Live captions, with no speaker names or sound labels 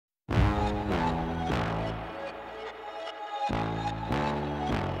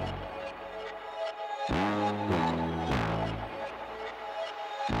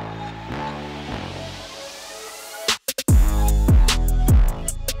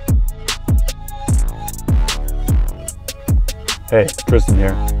Hey, Tristan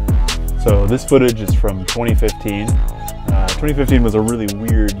here. So this footage is from 2015. 2015 was a really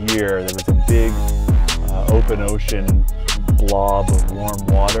weird year. There was a big open ocean blob of warm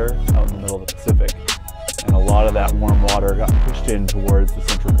water out in the middle of the Pacific. And a lot of that warm water got pushed in towards the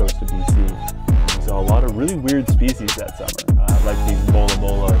central coast of BC. We saw a lot of really weird species that summer, like these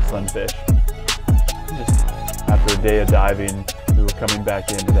Mola sunfish. Just after a day of diving, we were coming back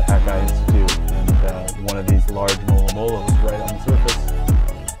into the Hakai Institute, and one of these large Mola was right on the surface.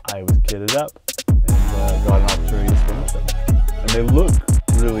 I was kitted up and got an opportunity to swim with them. And they look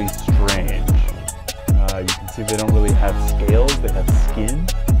really strange. You can see they don't really have scales, they have skin.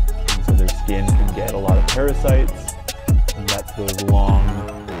 And so their skin can get a lot of parasites. And that's those long,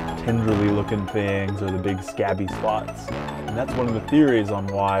 tendrily looking things, or the big scabby spots. And that's one of the theories on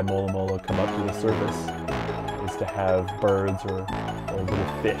why Mola come up to the surface, is to have birds or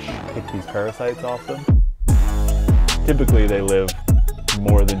little fish pick these parasites off them. Typically they live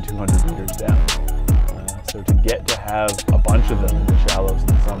more than 200 meters down. So to get to have a bunch of them in the shallows in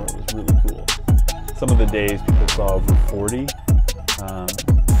the summer was really cool. Some of the days people saw over 40,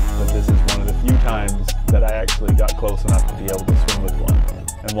 but this is one of the few times that I actually got close enough to be able to swim with one.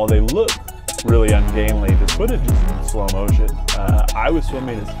 And while they look really ungainly, this footage is in slow motion. I was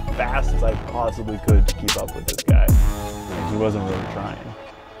swimming as fast as I possibly could to keep up with this guy, and he wasn't really trying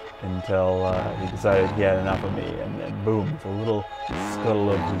until he decided he had enough of me, and then boom, the little scuttle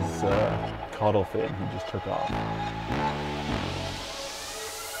of his caudal fin, he just took off.